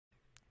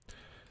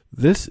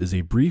This is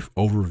a brief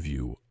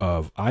overview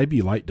of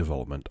IBLite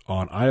development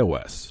on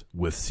iOS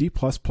with C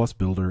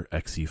Builder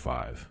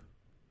XE5.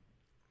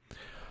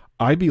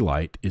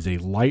 IBLite is a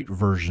light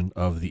version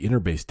of the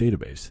Interbase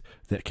database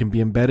that can be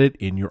embedded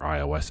in your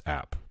iOS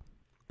app.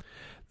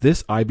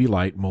 This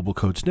IBLite mobile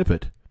code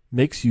snippet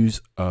makes use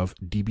of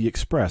DB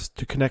Express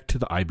to connect to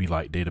the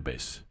IBLite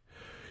database.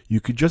 You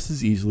could just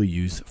as easily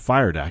use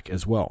FireDAC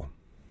as well.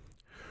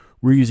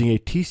 We're using a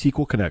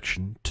T-SQL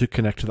connection to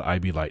connect to the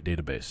IBLite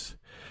database.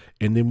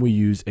 And then we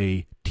use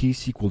a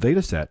T-SQL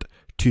dataset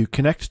to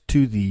connect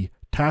to the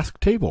task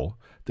table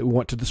that we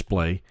want to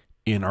display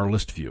in our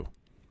list view.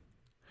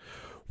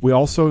 We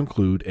also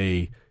include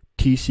a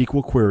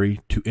T-SQL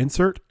query to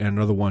insert and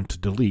another one to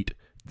delete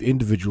the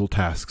individual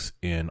tasks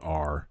in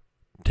our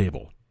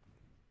table.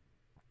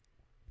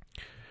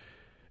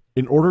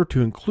 In order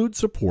to include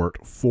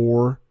support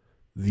for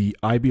the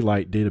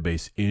IBLite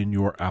database in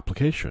your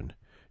application,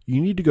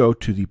 you need to go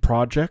to the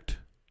Project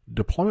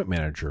Deployment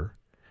Manager,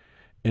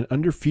 and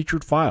under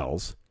Featured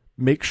Files,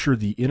 make sure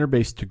the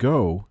Interbase to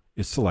Go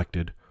is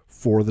selected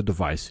for the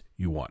device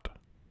you want.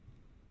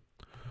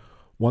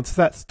 Once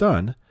that's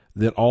done,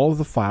 then all of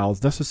the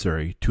files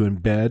necessary to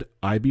embed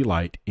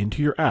IBLite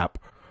into your app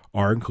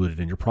are included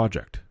in your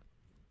project.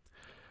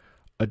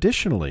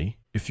 Additionally,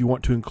 if you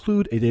want to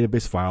include a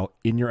database file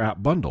in your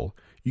app bundle,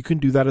 you can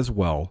do that as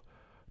well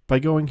by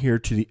going here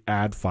to the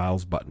Add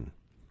Files button.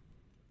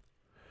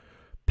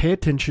 Pay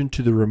attention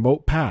to the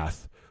remote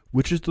path,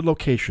 which is the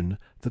location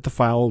that the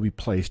file will be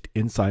placed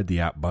inside the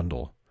app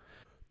bundle.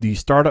 The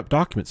Startup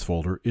Documents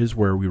folder is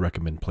where we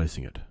recommend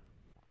placing it.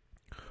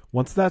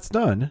 Once that's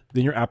done,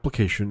 then your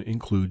application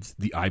includes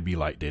the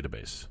IBLite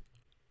database.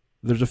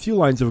 There's a few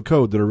lines of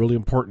code that are really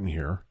important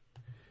here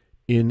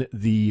in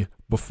the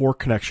Before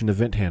Connection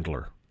event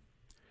handler.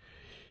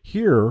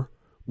 Here,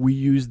 we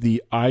use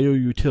the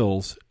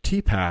IOUtils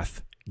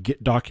tpath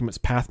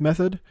getDocumentsPath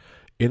method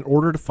in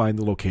order to find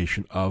the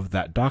location of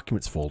that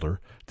documents folder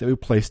that we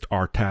placed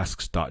our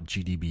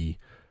tasks.gdb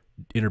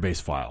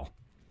Interbase file.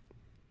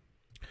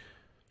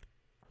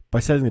 By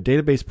setting the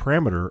database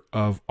parameter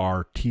of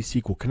our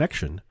T-SQL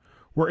connection,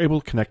 we're able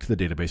to connect to the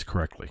database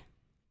correctly.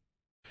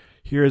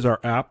 Here is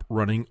our app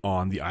running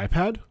on the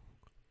iPad.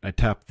 I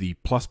tap the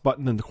plus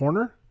button in the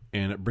corner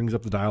and it brings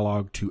up the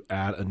dialog to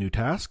add a new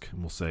task.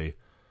 And we'll say,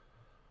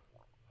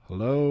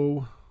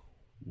 "Hello,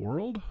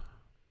 world,"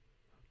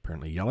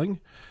 apparently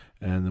yelling.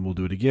 And then we'll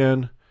do it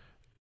again.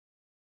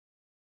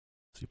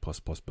 C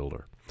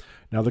Builder.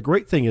 Now the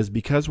great thing is,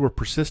 because we're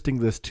persisting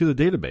this to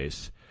the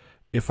database,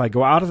 if I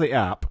go out of the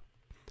app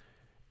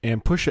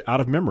and push it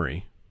out of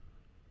memory,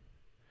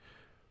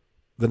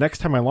 the next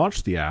time I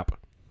launch the app,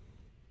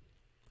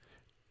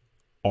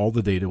 all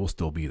the data will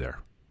still be there.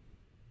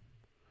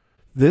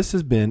 This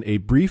has been a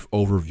brief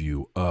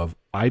overview of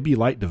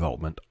IBLite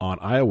development on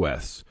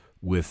iOS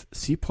with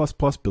C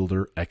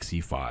Builder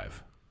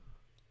XE5.